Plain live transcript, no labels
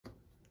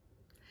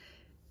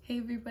Hey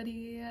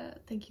everybody,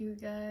 thank you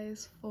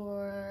guys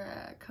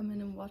for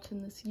coming and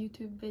watching this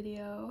YouTube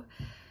video.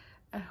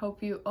 I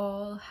hope you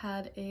all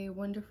had a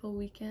wonderful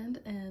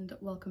weekend and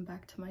welcome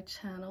back to my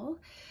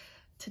channel.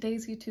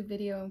 Today's YouTube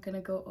video I'm going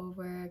to go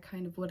over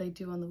kind of what I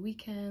do on the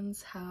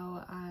weekends,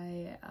 how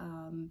I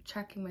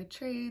tracking my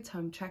trades, how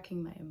I'm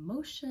tracking my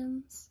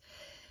emotions,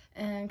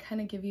 and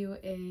kind of give you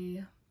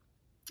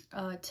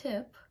a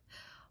tip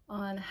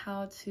on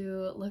how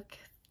to look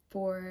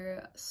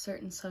for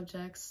certain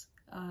subjects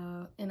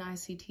in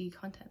ICT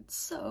content.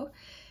 So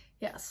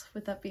yes,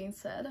 with that being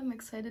said, I'm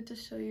excited to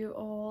show you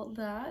all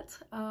that.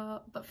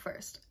 But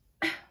first,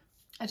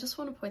 I just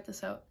want to point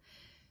this out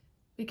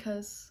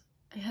because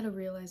I had a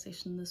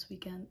realization this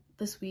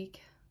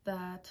week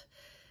that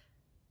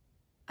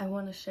I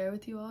want to share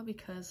with you all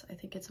because I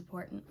think it's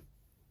important.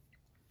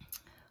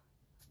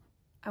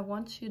 I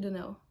want you to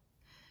know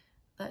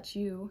that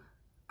you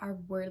are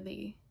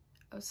worthy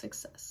of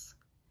success.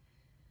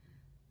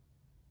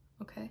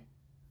 Okay?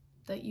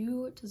 That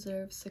you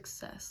deserve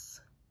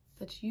success,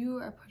 that you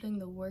are putting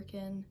the work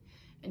in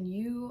and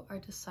you are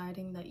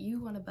deciding that you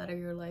want to better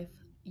your life.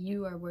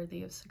 You are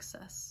worthy of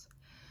success.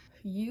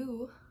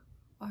 You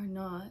are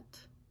not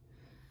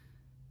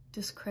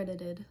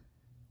discredited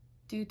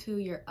due to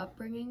your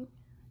upbringing,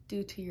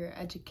 due to your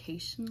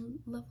educational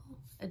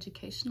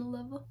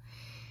level.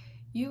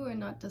 You are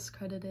not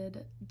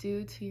discredited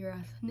due to your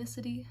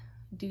ethnicity,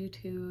 due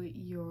to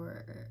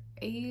your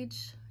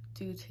age,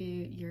 due to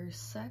your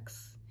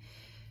sex.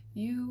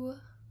 You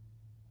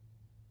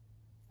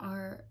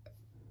are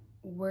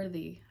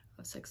worthy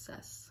of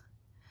success.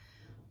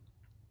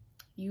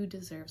 You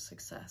deserve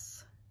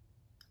success,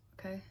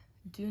 okay?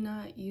 Do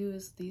not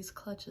use these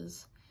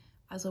clutches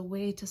as a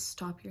way to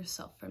stop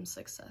yourself from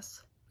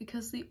success,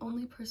 because the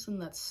only person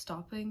that's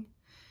stopping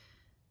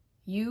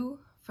you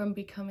from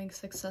becoming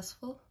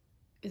successful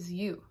is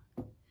you.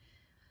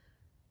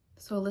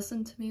 So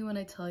listen to me when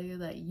I tell you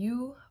that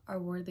you are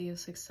worthy of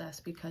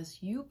success because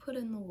you put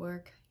in the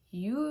work.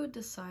 You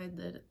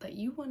decided that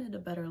you wanted a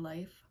better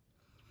life,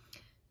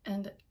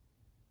 and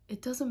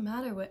it doesn't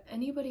matter what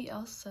anybody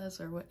else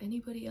says or what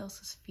anybody else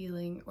is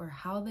feeling or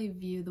how they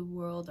view the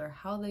world or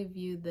how they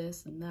view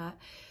this and that.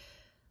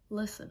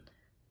 Listen,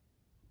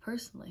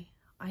 personally,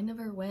 I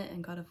never went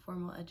and got a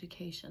formal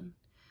education.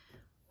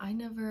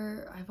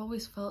 I've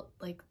always felt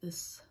like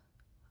this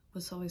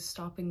was always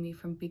stopping me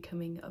from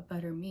becoming a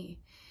better me.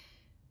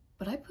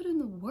 But I put in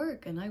the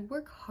work and I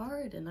work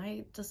hard and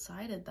I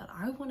decided that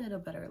I wanted a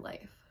better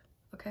life.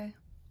 Okay?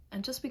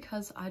 And just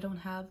because I don't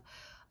have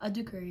a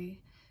degree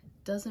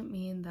doesn't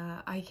mean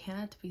that I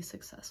can't be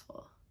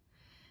successful.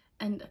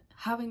 And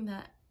having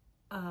that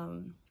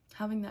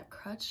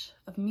crutch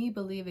of me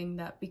believing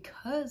that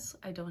because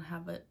I don't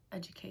have an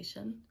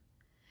education,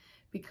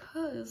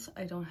 because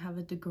I don't have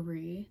a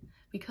degree,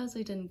 because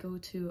I didn't go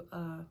to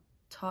a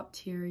top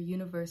tier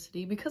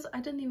university, because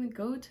I didn't even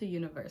go to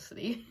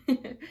university,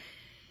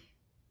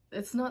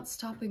 it's not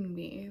stopping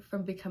me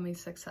from becoming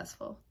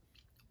successful.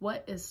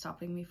 What is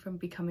stopping me from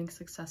becoming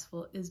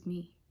successful is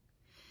me.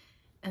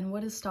 And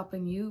what is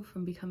stopping you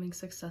from becoming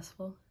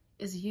successful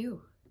is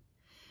you.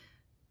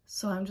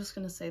 So I'm just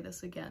going to say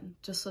this again,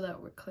 just so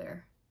that we're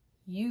clear.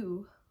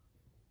 You,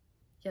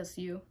 yes,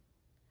 you,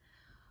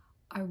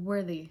 are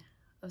worthy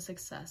of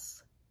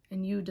success,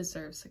 and you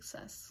deserve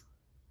success.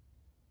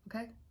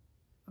 Okay?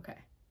 Okay.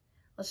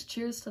 Let's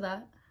cheers to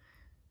that,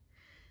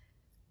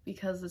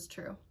 because it's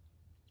true.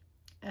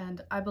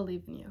 And I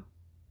believe in you.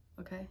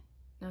 Okay?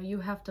 Now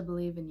you have to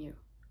believe in you.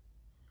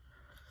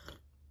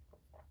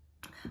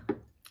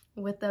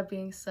 With that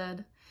being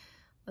said,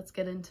 let's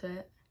get into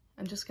it.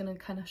 I'm just gonna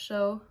kind of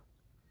show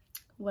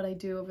what I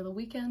do over the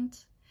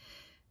weekend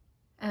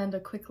and a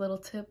quick little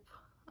tip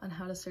on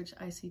how to search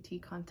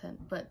ICT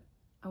content. But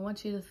I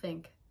want you to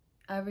think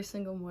every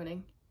single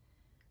morning,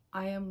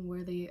 I am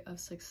worthy of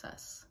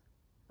success.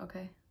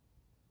 Okay?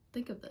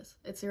 Think of this.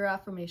 It's your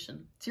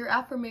affirmation. It's your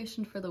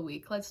affirmation for the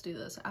week. Let's do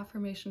this.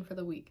 Affirmation for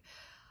the week.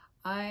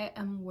 I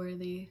am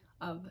worthy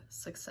of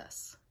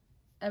success.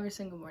 Every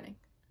single morning,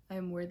 I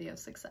am worthy of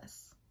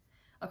success.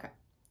 Okay,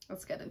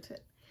 let's get into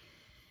it.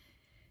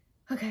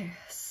 Okay,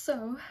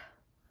 so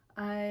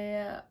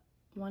I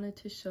wanted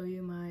to show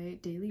you my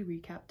daily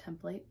recap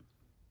template.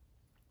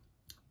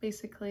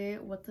 Basically,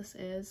 what this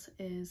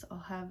is I'll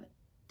have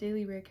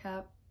daily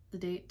recap, the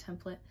date,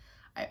 template.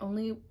 I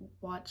only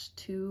watch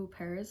 2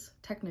 pairs,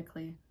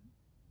 technically.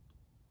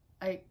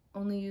 I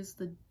only use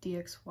the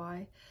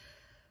DXY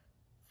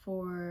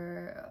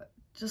for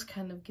just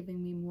kind of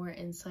giving me more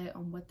insight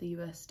on what the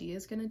USD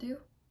is going to do.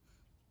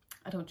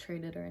 I don't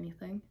trade it or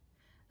anything.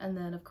 And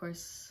then, of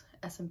course,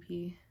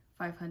 S&P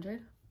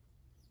 500.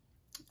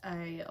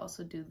 I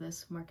also do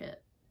this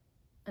market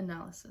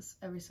analysis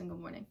every single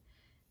morning.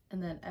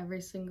 And then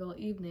every single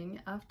evening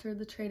after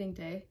the trading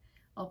day,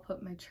 I'll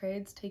put my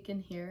trades taken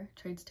here,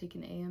 trades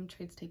taken AM,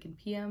 trades taken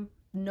PM,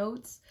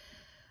 notes.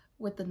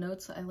 With the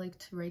notes, I like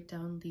to write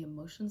down the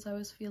emotions I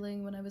was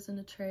feeling when I was in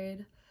a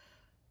trade.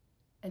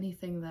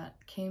 anything that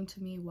came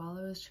to me while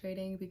I was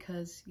trading,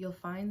 because you'll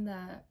find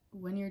that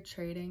when you're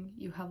trading,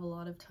 you have a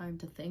lot of time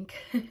to think.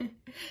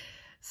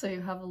 So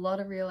you have a lot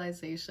of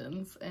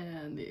realizations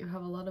and you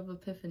have a lot of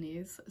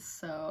epiphanies.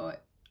 So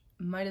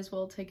might as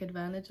well take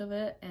advantage of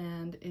it.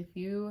 And if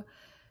you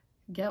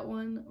get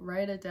one,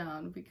 write it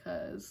down,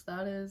 because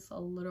that is a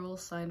literal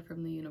sign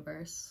from the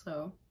universe.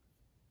 So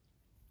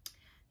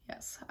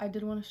yes, I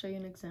did want to show you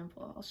an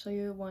example. I'll show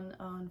you one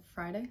on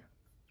Friday.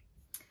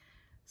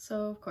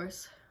 So of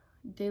course,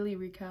 daily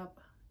recap,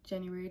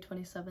 January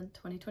 27th,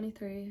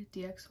 2023,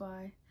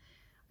 DXY.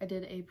 I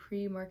did a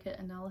pre-market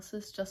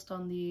analysis just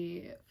on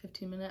the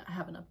 15-minute. I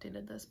haven't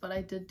updated this, but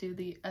I did do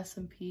the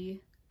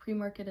S&P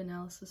pre-market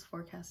analysis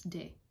forecast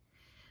day.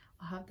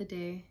 I'll have the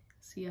day.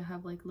 See, I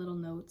have like little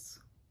notes.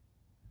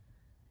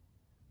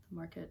 The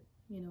market,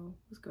 you know,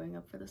 was going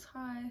up for this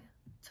high.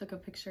 Took a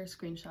picture,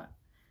 screenshot.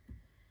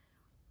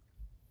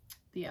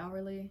 The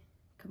hourly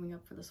coming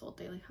up for this old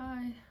daily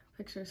high.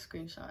 Picture,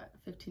 screenshot.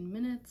 15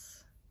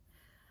 minutes.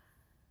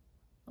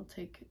 I'll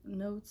take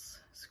notes,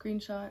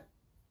 screenshot,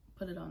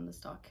 put it on the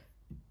stock.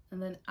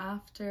 And then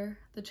after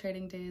the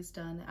trading day is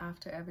done,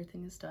 after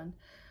everything is done,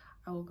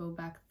 I will go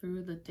back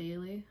through the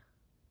daily,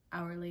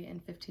 hourly,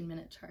 and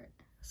 15-minute chart.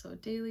 So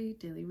daily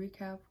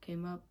recap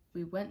came up.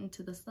 We went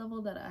into this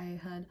level that I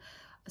had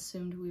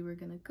assumed we were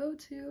gonna go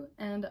to,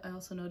 and I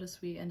also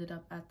noticed we ended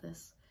up at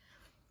this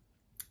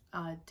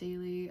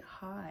daily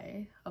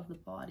high of the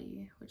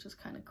body, which is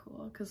kind of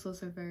cool because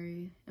those are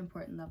very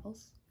important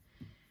levels.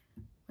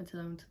 Went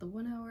down to the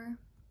 1 hour.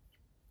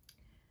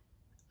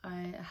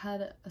 I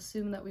had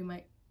assumed that we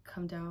might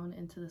come down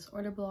into this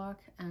order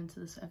block and to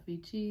this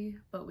FVG,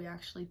 but we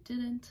actually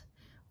didn't.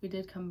 We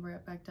did come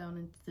right back down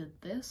into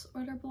this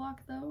order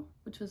block though,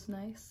 which was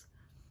nice.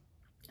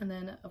 And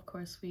then of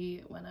course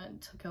we went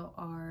and took out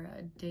our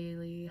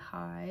daily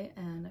high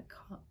and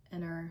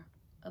our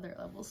other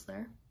levels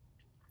there.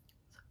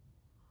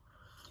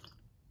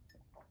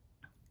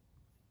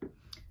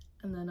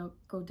 And then I'll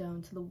go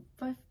down to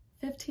the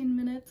 15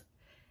 minute,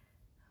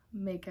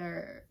 make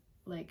our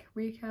like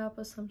recap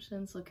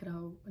assumptions, look at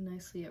how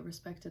nicely it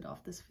respected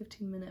off this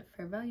 15-minute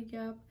fair value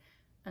gap,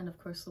 and of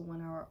course the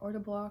 1 hour order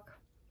block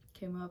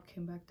came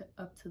back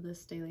up to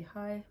this daily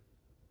high.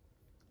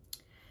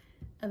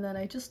 And then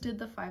I just did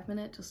the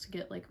 5-minute just to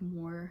get like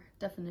more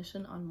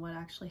definition on what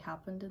actually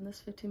happened in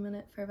this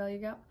 15-minute fair value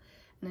gap.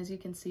 And as you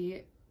can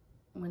see,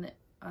 when it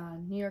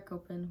New York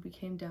opened, we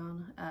came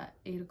down at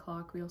 8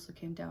 o'clock. We also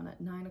came down at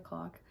 9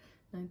 o'clock,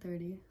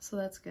 9:30. So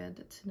that's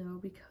good to know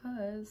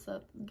because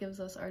that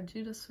gives us our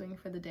Judas swing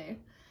for the day.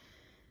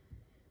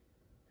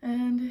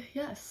 And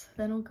yes,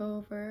 then we'll go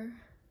over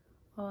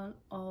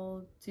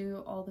I'll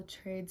do all the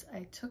trades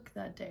I took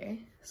that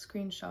day,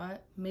 screenshot,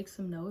 make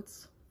some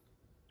notes,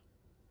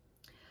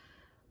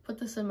 put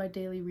this in my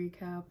daily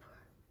recap,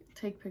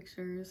 take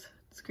pictures,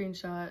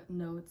 screenshot,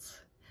 notes.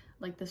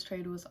 Like this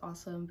trade was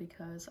awesome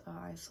because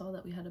I saw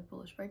that we had a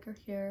bullish breaker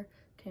here,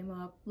 came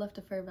up, left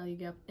a fair value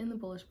gap in the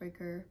bullish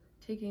breaker,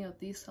 taking out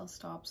these sell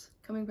stops,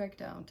 coming back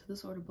down to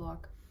this order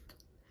block.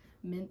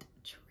 Mint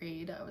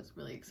trade. I was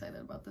really excited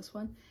about this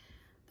one.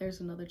 There's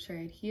another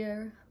trade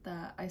here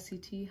that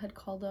ICT had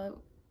called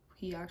out.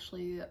 He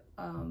actually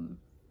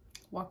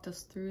walked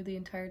us through the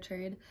entire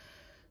trade,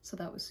 so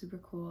that was super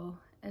cool.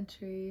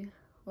 Entry,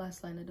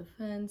 last line of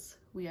defense.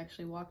 We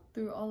actually walked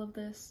through all of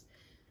this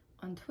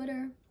on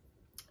Twitter.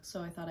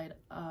 So I thought I'd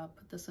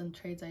put this in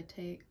trades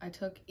I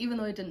took, even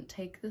though I didn't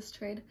take this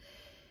trade.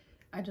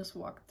 I just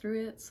walked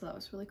through it, so that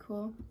was really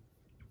cool.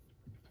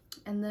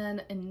 And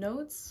then in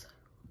notes,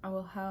 I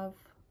will have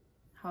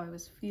how I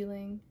was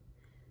feeling.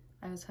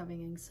 I was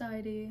having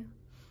anxiety,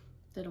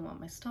 didn't want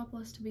my stop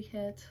loss to be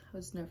hit. I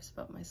was nervous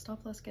about my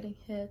stop loss getting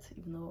hit,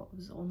 even though it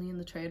was only in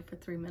the trade for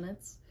 3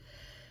 minutes.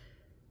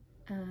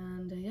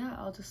 And yeah,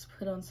 I'll just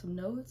put on some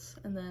notes,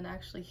 and then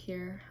actually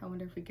here, I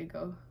wonder if we could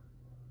go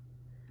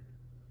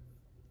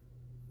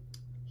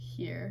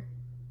here.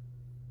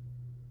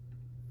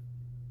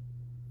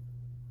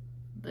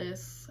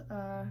 This,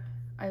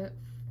 I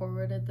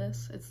forwarded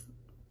this. It's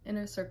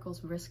Inner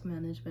Circle's risk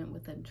management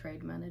within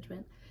trade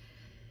management.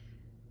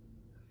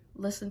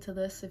 Listen to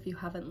this if you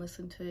haven't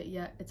listened to it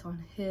yet. It's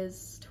on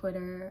his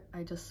Twitter.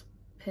 I just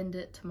pinned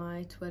it to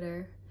my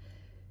Twitter.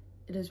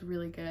 It is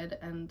really good,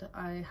 and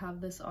I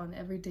have this on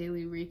every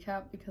daily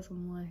recap because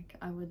I'm like,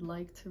 I would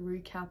like to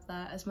recap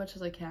that as much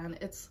as I can.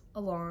 It's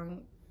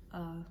long,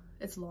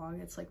 it's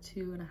like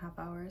 2.5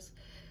 hours,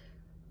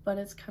 but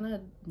it's kind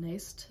of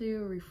nice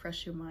to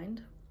refresh your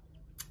mind.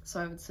 So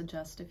I would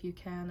suggest if you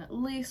can at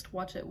least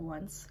watch it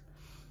once.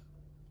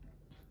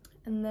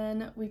 And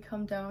then we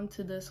come down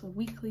to this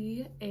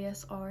weekly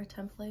ASR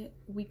template,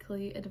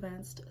 weekly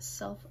advanced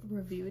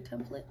self-review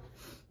template.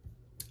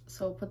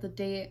 So I'll put the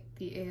date,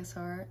 the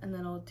ASR, and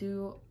then I'll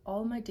do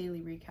all my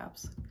daily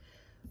recaps.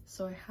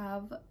 So I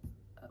have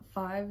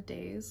 5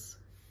 days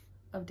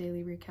of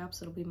daily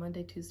recaps. It'll be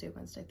Monday, Tuesday,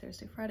 Wednesday,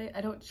 Thursday, Friday.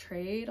 I don't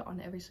trade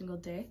on every single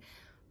day,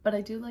 but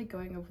I do like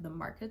going over the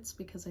markets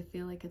because I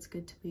feel like it's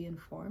good to be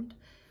informed.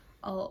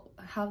 I'll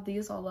have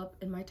these all up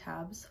in my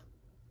tabs.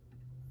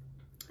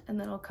 and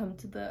then I'll come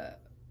to the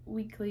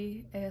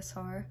weekly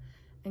ASR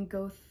and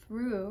go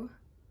through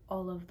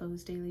all of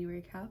those daily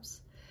recaps,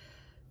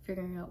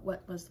 figuring out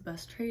what was the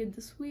best trade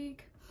this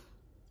week,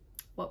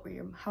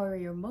 how are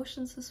your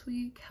emotions this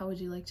week, how would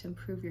you like to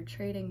improve your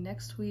trading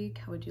next week,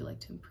 how would you like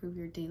to improve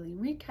your daily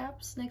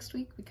recaps next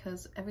week,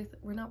 because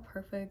we're not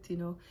perfect, you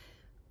know,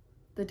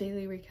 the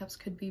daily recaps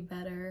could be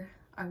better.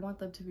 I want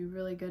them to be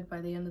really good by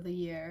the end of the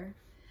year,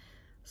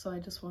 so I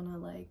just want to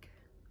like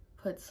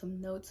put some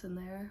notes in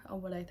there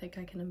on what I think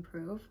I can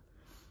improve.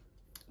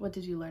 What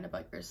did you learn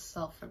about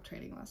yourself from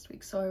trading last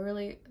week? So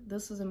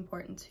this is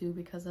important too,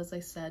 because as I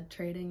said,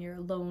 trading, you're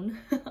alone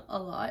a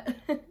lot.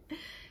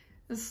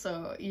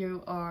 So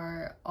you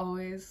are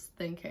always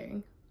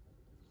thinking.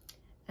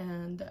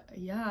 And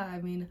yeah, I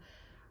mean,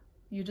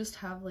 you just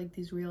have like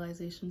these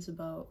realizations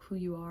about who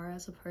you are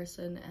as a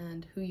person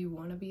and who you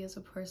want to be as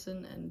a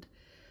person. And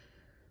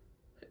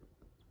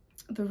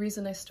the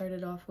reason I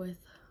started off with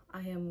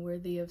I am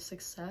worthy of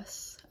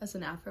success as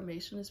an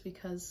affirmation is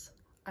because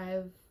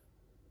I've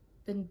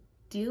been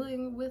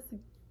dealing with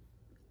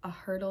a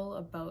hurdle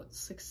about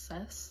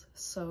success.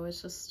 So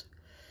it's just,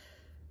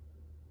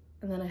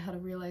 and then I had a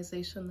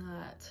realization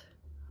that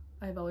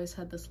I've always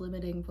had this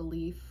limiting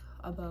belief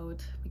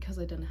about, because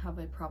I didn't have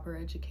a proper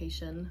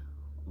education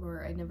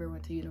or I never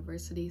went to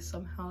university,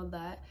 somehow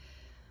that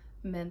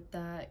meant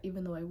that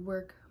even though I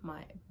work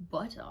my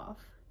butt off,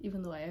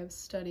 even though I have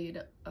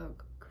studied a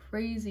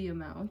crazy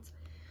amount,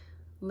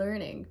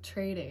 learning,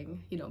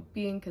 trading, you know,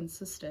 being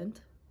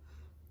consistent,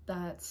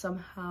 that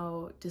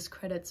somehow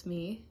discredits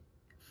me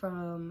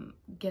from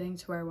getting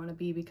to where I want to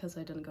be because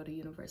I didn't go to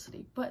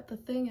university. But the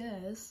thing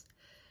is,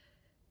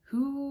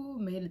 who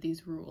made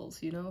these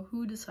rules, you know?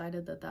 Who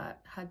decided that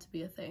that had to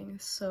be a thing?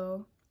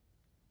 So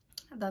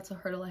that's a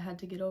hurdle I had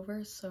to get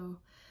over. So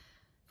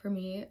for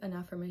me, an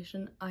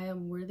affirmation, I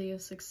am worthy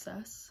of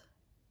success,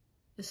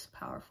 is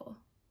powerful.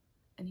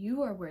 And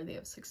you are worthy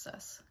of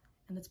success,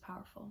 and it's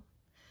powerful.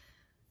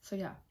 So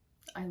yeah,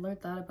 I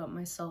learned that about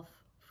myself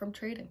from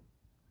trading,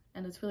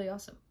 and it's really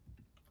awesome.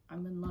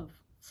 I'm in love.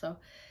 So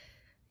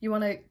you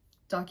want to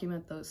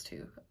document those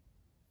two,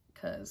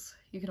 because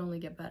you can only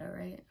get better,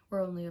 right?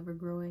 We're only ever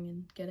growing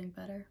and getting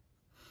better.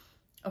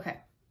 Okay,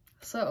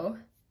 so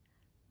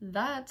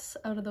that's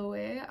out of the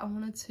way. I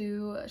wanted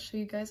to show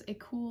you guys a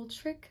cool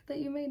trick that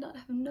you may not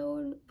have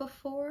known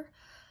before,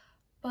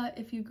 but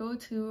if you go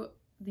to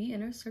the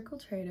Inner Circle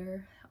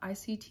Trader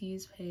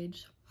ICT's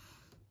page,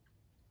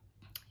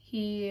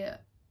 he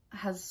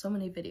has so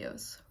many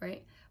videos,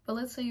 right? But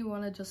let's say you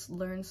want to just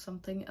learn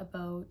something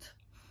about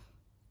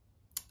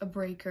a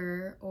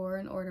breaker or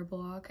an order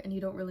block and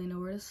you don't really know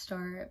where to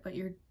start, but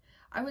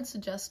I would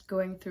suggest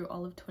going through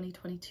all of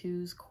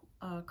 2022's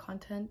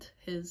content,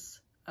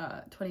 his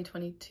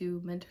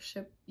 2022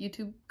 mentorship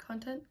YouTube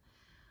content.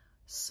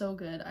 So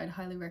good. I'd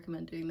highly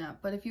recommend doing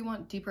that. But if you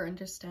want deeper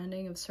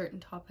understanding of certain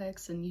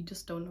topics and you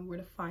just don't know where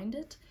to find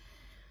it,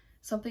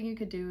 something you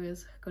could do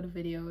is go to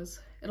videos.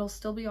 It'll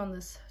still be on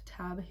this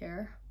tab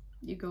here.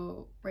 You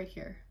go right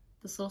here,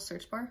 this little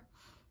search bar,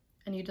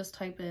 and you just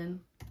type in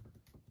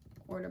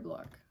order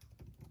block.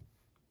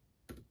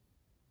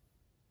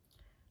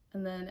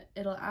 And then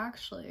it'll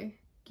actually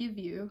give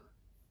you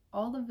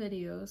all the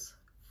videos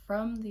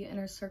from the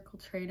Inner Circle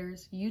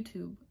Traders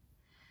YouTube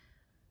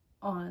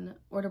on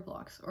order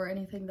blocks, or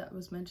anything that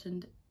was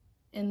mentioned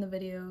in the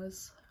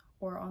videos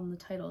or on the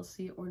titles.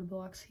 See order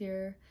blocks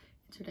here,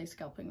 intraday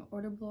scalping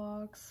order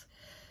blocks,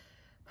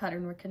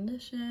 pattern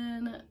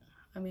recognition.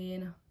 I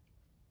mean,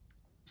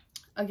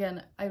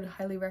 again, I would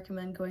highly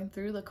recommend going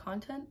through the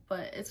content,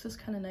 but it's just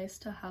kind of nice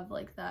to have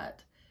like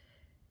that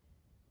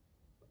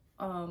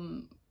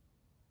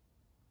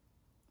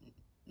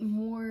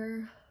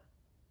more,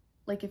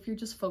 like if you're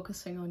just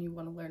focusing on, you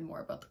want to learn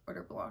more about the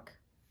order block,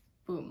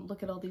 boom,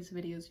 look at all these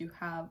videos you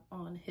have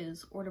on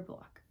his order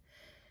block.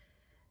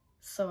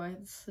 So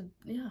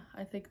yeah,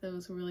 I think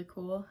those are really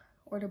cool.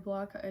 Order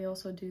block, I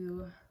also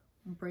do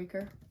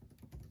breaker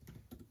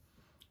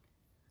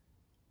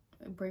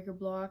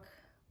block,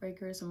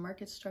 breakers and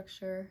market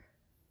structure.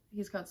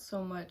 He's got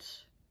so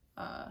much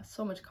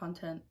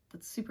content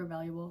that's super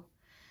valuable.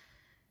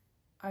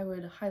 I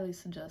would highly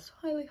suggest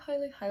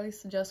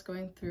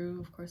going through,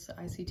 of course, the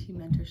ICT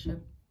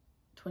mentorship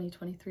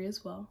 2023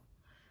 as well.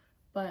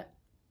 But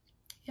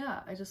yeah,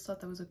 I just thought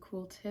that was a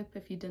cool tip.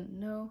 If you didn't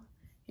know,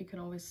 you can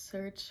always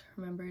search.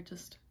 Remember,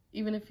 just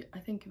even if I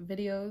think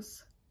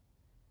videos,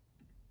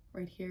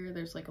 right here,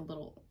 there's like a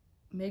little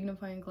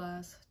magnifying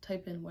glass.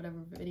 Type in whatever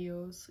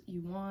videos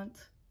you want,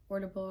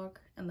 order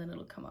block, and then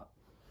it'll come up.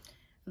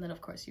 And then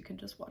of course you can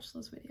just watch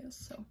those videos.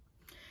 So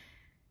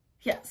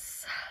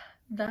yes,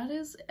 that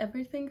is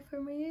everything for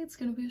me. It's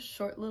gonna be a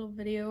short little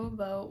video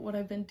about what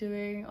I've been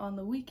doing on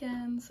the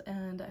weekends,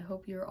 and I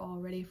hope you're all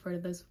ready for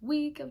this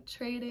week of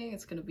trading.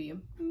 It's gonna be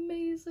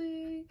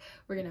amazing.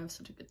 We're gonna have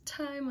such a good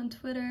time on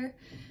Twitter.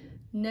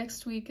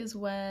 Next week is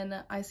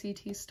when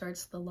ICT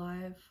starts the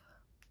live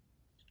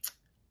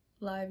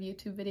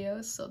YouTube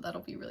videos, so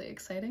that'll be really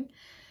exciting.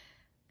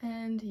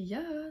 And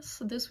yeah,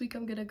 so this week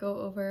I'm gonna go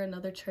over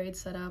another trade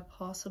setup,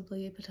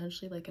 possibly,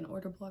 potentially like an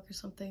order block or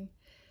something.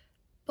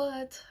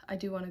 But I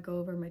do want to go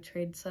over my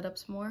trade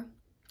setups more,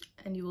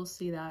 and you will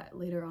see that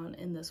later on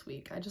in this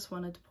week. I just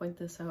wanted to point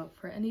this out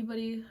for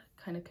anybody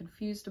kind of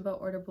confused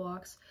about order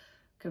blocks,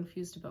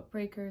 confused about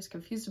breakers,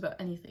 confused about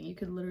anything. You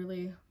could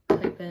literally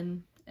type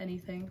in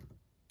anything.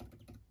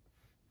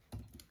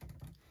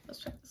 Let's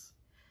try this.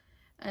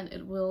 And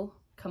it will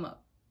come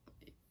up.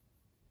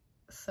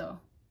 So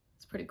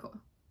it's pretty cool.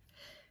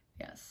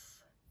 Yes.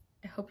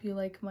 I hope you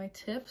like my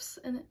tips,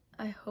 and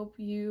I hope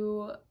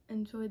you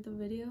enjoyed the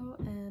video,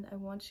 and I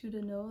want you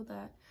to know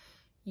that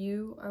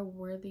you are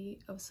worthy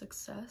of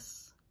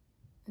success,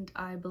 and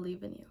I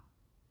believe in you.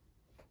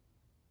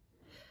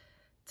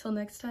 Till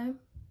next time,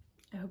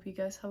 I hope you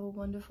guys have a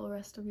wonderful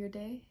rest of your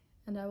day,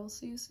 and I will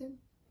see you soon.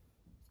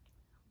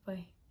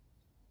 Bye.